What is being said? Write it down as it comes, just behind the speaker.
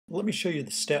Let me show you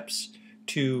the steps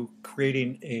to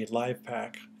creating a live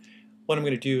pack. What I'm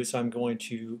going to do is I'm going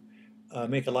to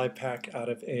make a live pack out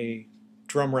of a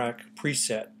drum rack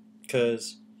preset,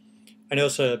 because I know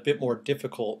it's a bit more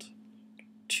difficult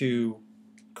to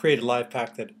create a live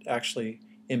pack that actually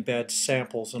embeds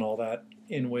samples and all that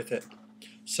in with it.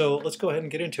 So let's go ahead and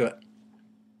get into it.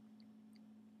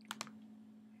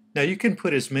 Now you can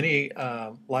put as many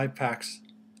as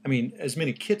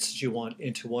many kits as you want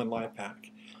into one live pack.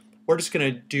 We're just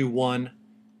going to do one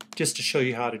just to show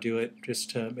you how to do it,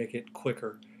 just to make it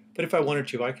quicker. But if I wanted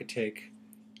to, I could take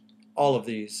all of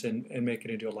these and make it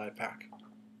into a live pack.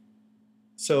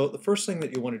 So the first thing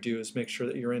that you want to do is make sure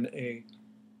that you're in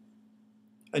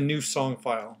a new song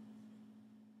file.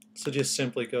 So just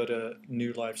simply go to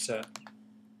New Live Set.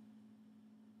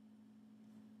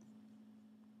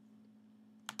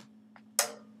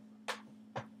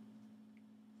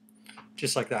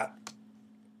 Just like that.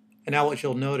 And now what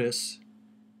you'll notice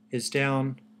is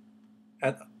down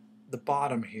at the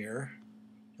bottom here,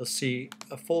 you'll see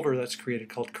a folder that's created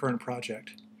called Current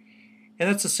Project. And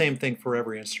that's the same thing for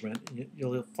every instrument.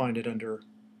 You'll find it under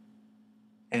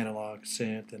Analog,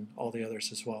 Synth, and all the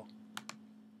others as well.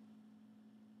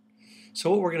 So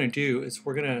what we're going to do is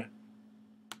we're going to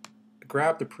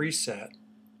grab the preset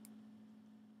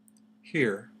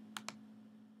here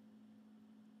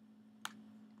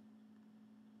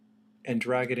and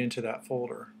drag it into that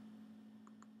folder.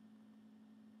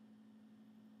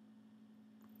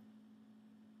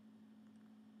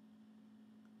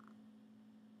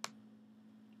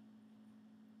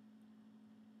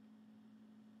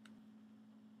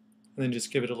 And then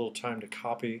just give it a little time to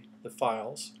copy the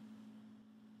files.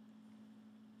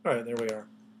 Alright, there we are.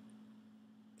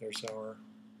 There's our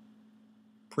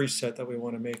preset that we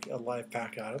want to make a live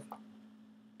pack out of.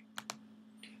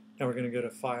 Now we're going to go to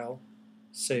File,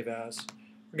 Save As.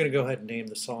 We're going to go ahead and name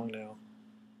the song now.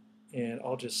 And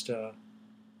I'll just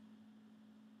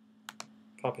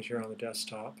pop it here on the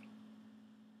desktop.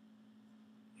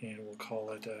 And we'll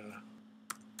call it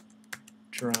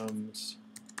Drums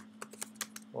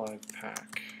Live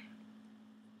Pack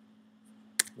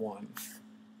 1.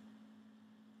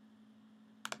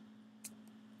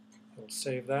 We'll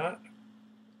save that.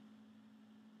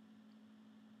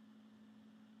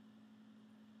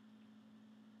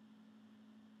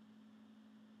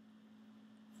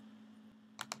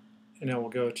 And now we'll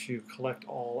go to Collect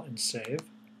All and Save.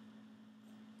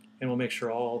 And we'll make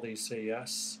sure all these say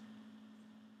yes.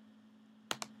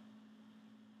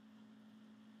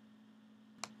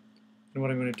 And what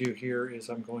I'm going to do here is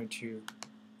I'm going to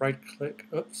right-click,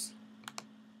 oops.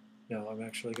 No, I'm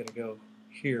actually going to go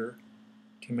here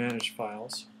to Manage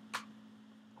Files,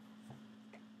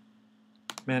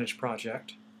 Manage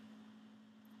Project.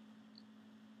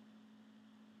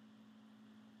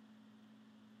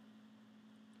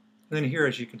 And then here,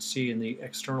 as you can see in the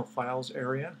External Files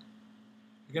area,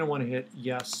 you're going to want to hit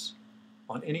Yes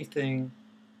on anything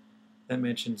that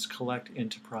mentions Collect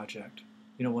into Project.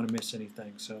 You don't want to miss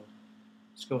anything, so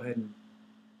let's go ahead and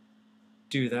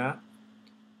do that.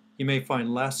 You may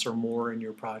find less or more in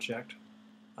your project.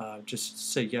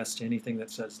 Just say yes to anything that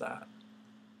says that.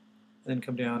 And then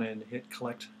come down and hit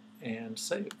Collect and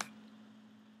Save.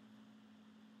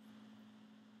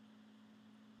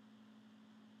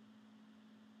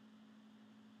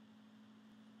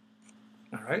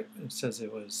 Alright, it says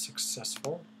it was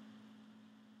successful.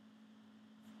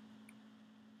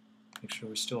 Make sure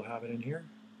we still have it in here,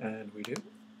 and we do.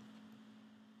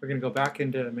 We're going to go back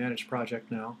into Manage Project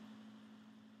now.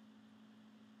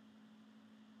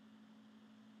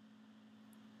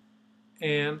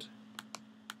 And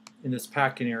in this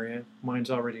packing area,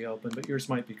 mine's already open, but yours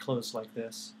might be closed like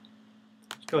this.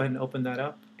 Let's go ahead and open that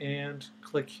up and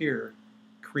click here,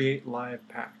 Create Live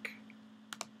Pack.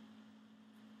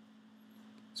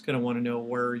 It's going to want to know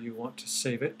where you want to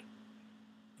save it,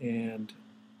 and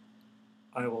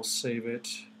I will save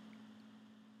it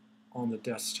on the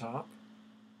desktop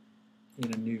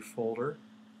in a new folder.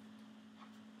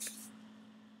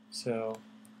 So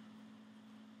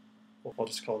I'll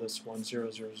just call this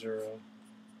 1000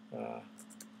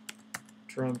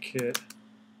 Drum Kit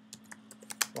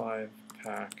Live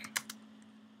Pack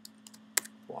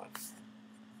 1.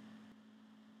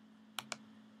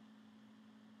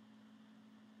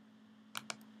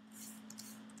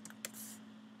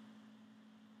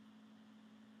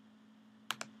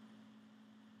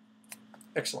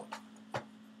 Excellent. And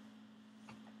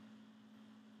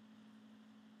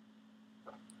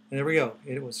there we go.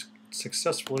 It was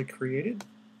successfully created.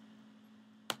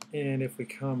 And if we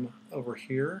come over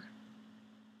here,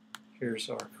 here's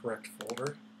our correct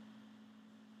folder.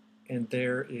 And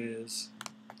there is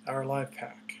our live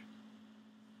pack.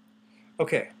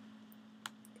 Okay,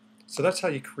 so that's how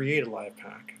you create a live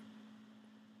pack.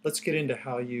 Let's get into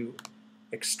how you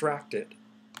extract it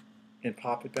and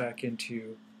pop it back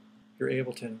into your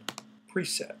Ableton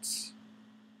presets.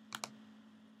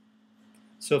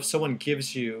 So if someone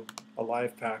gives you a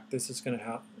live pack, this is going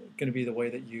to be the way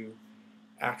that you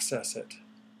access it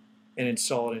and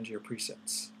install it into your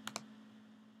presets.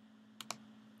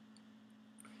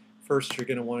 First, you're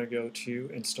going to want to go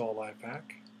to Install Live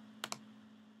Pack.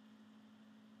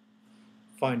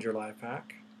 Find your live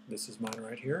pack. This is mine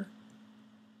right here.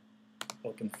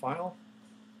 Open File.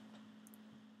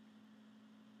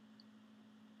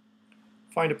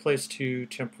 Find a place to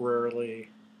temporarily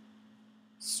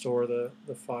store the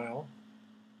file.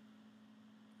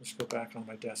 Let's go back on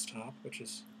my desktop, which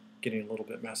is getting a little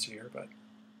bit messier, but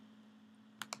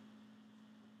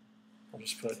I'll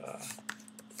just put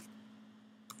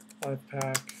live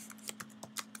pack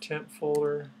temp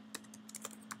folder.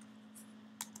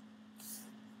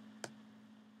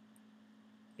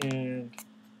 And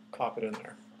pop it in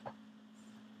there.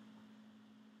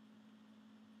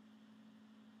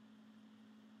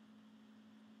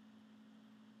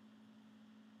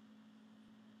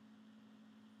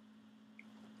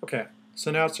 Okay, so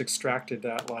now it's extracted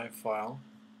that live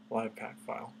pack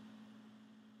file.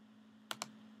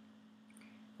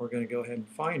 We're going to go ahead and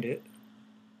find it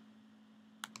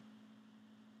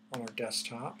on our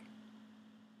desktop.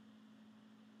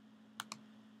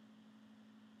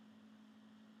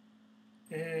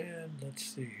 And let's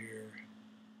see here.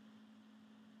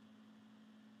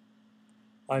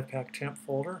 Live pack temp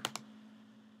folder.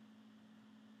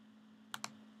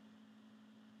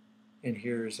 And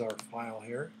here's our file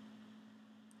here.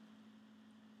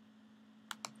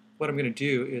 What I'm going to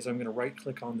do is I'm going to right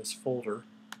click on this folder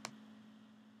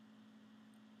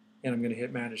and I'm going to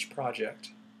hit Manage Project.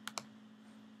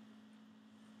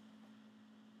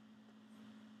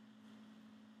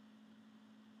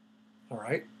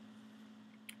 Alright.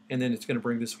 And then it's going to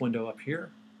bring this window up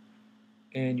here.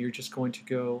 And you're just going to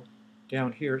go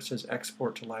down here. It says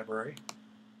Export to Library.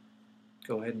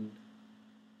 Go ahead and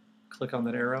click on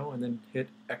that arrow and then hit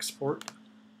Export.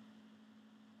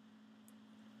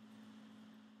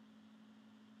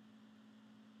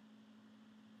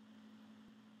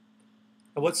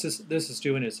 And what this is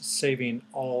doing is saving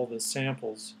all the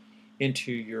samples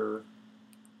into your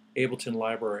Ableton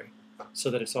library so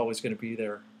that it's always going to be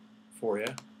there for you.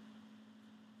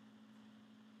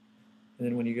 And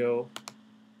then when you go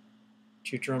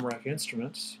to Drum Rack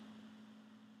Instruments,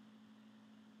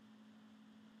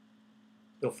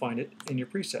 you'll find it in your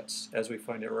presets, as we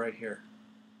find it right here.